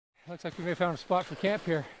Looks like we may have found a spot for camp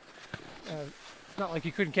here. It's not like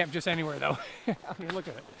you couldn't camp just anywhere though. I mean, look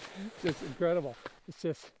at it. It's just incredible. It's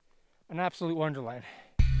just an absolute wonderland.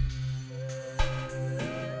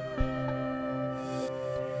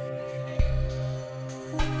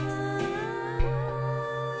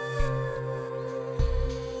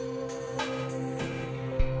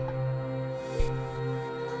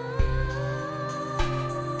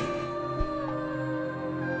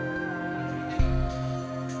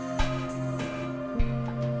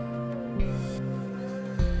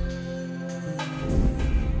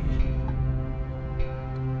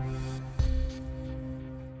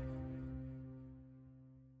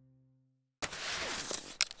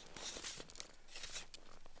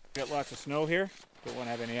 Got lots of snow here. Don't want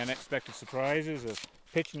to have any unexpected surprises of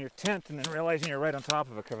pitching your tent and then realizing you're right on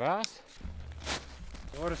top of a crevasse.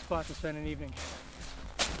 What a spot to spend an evening.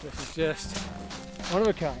 This is just one of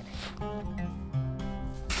a kind.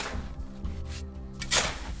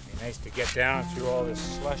 Be nice to get down through all this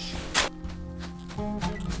slush.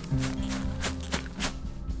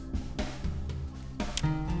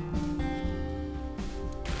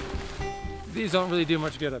 These don't really do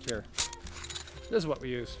much good up here. This is what we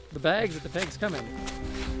use. The bags that the pigs come in.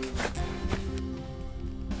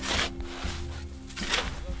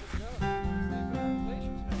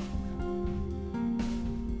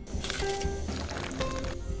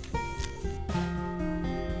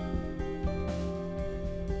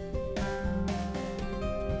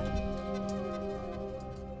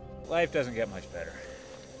 Life doesn't get much better.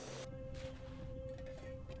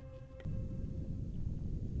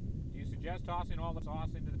 Do you suggest tossing all the sauce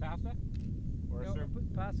into the pasta? Or No, put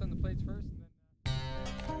the pasta on the plates first and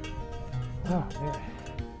then... Oh man,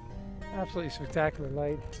 absolutely spectacular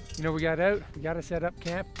light. You know, we got out, we got to set up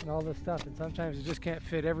camp and all this stuff, and sometimes you just can't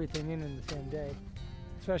fit everything in the same day,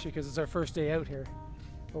 especially because it's our first day out here.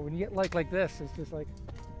 But when you get light like this, it's just like,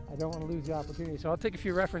 I don't want to lose the opportunity. So I'll take a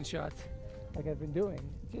few reference shots like I've been doing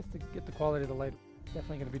just to get the quality of the light.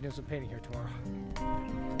 Definitely going to be doing some painting here tomorrow.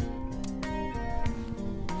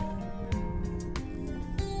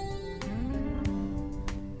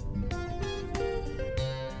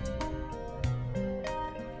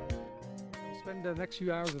 The next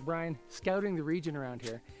few hours with Brian scouting the region around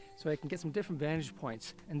here so I can get some different vantage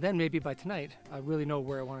points, and then maybe by tonight I really know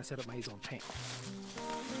where I want to set up my easel and paint.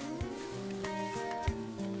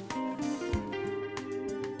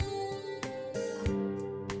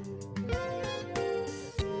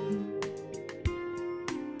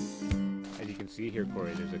 As you can see here,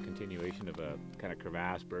 Cory, there's a continuation of a kind of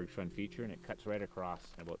crevasse berg front feature, and it cuts right across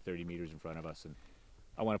about 30 meters in front of us, and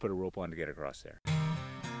I want to put a rope on to get across there.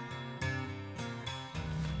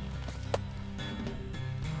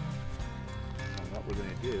 What we're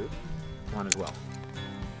going to do one as well.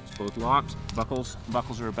 It's both locked, buckles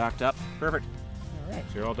are backed up. Perfect. All right.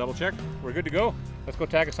 So you're all double checked. We're good to go. Let's go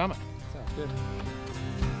tag a summit. Sounds good.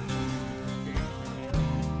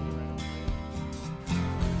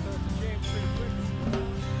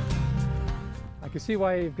 I can see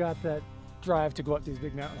why you've got that drive to go up these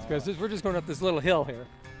big mountains, because we're just going up this little hill here,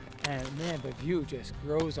 and man, the view just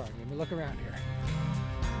grows on you. I mean, look around here.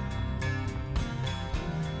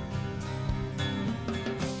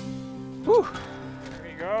 Whew.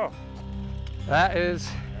 There you go. That is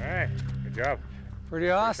All right. Good job.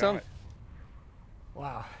 pretty awesome.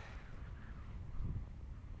 Wow.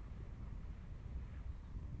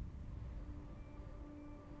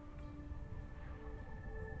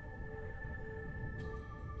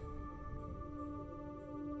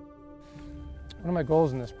 One of my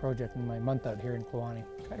goals in this project in my month out here in Kluane,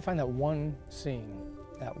 try to find that one scene,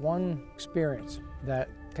 that one experience that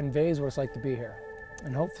conveys what it's like to be here.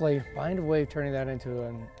 And hopefully find a way of turning that into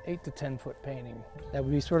an 8 to 10 foot painting. That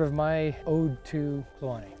would be sort of my ode to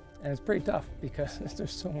Kluane. And it's pretty tough because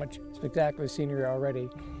there's so much spectacular scenery already,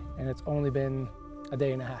 and it's only been a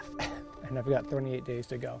day and a half, and I've got 28 days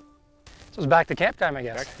to go. So it's back to camp time, I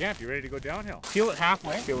guess. Back to camp. You ready to go downhill? Peel it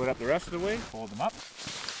halfway. Peel it up the rest of the way. Hold them up.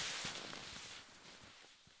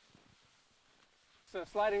 So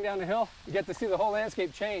sliding down the hill, you get to see the whole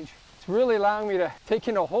landscape change. It's really allowing me to take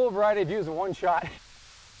in a whole variety of views in one shot.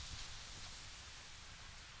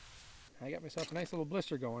 I got myself a nice little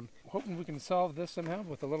blister going. Hoping we can solve this somehow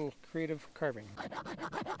with a little creative carving.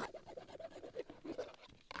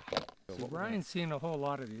 So Brian's seen a whole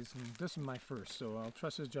lot of these, and this is my first, so I'll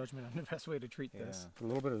trust his judgment on the best way to treat this. Put a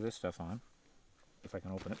little bit of this stuff on, if I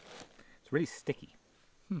can open it. It's really sticky.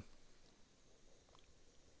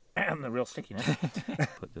 And the real stickiness.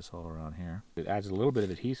 Put this all around here. It adds a little bit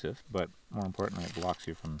of adhesive, but more importantly, it blocks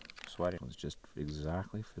you from sweating. It's just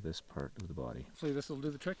exactly for this part of the body. Hopefully this will do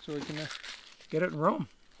the trick so we can get it in Rome.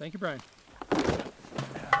 Thank you, Brian. All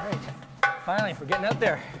right, finally, we're getting out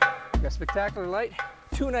there. Got a spectacular light,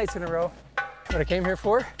 2 nights in a row. What I came here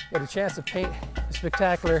for, get a chance to paint a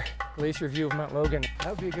spectacular glacier view of Mount Logan. That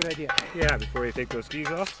would be a good idea. Yeah, before you take those skis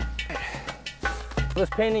off. This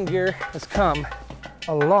painting gear has come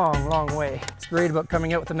a long, long way. It's great about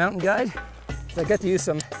coming out with the mountain guide. So I get to use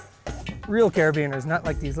some real carabiners, not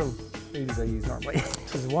like these little babies I use normally.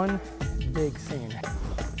 This is one big scene.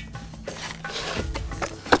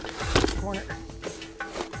 Corner.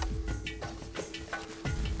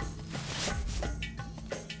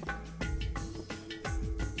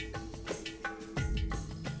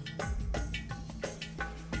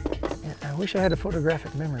 Yeah, I wish I had a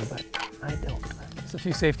photographic memory, but I don't. Just a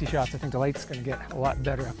few safety shots. I think the light's going to get a lot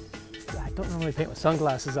better. I don't normally paint with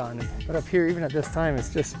sunglasses on, but up here, even at this time,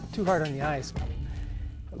 it's just too hard on the eyes.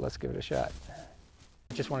 But let's give it a shot.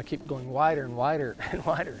 I just want to keep going wider and wider and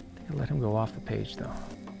wider. I think I'll let him go off the page though.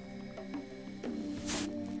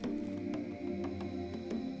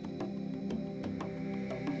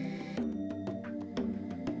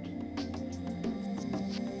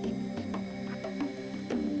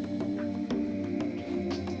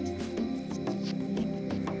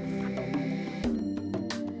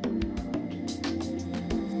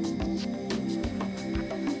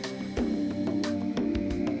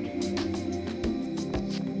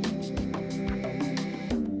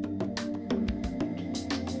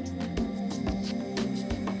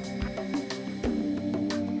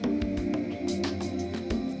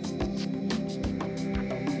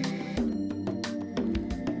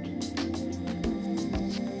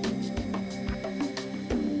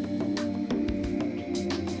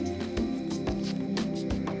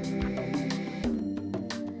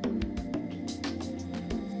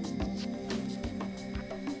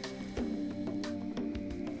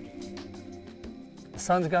 The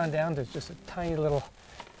sun's gone down, there's just a tiny little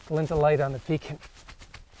glint of light on the peak. And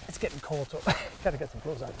it's getting cold, so gotta get some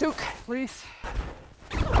clothes on. Duke, please.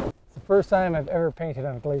 It's the first time I've ever painted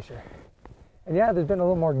on a glacier. And yeah, there's been a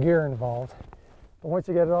little more gear involved, but once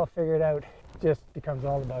you get it all figured out, it just becomes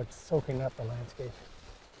all about soaking up the landscape.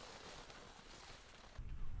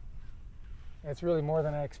 And it's really more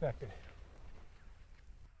than I expected.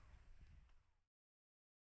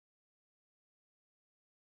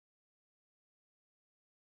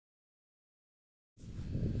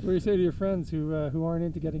 What do you say to your friends who aren't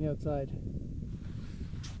into getting outside?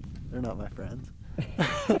 They're not my friends.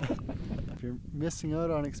 If you're missing out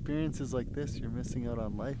on experiences like this, you're missing out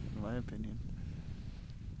on life, in my opinion.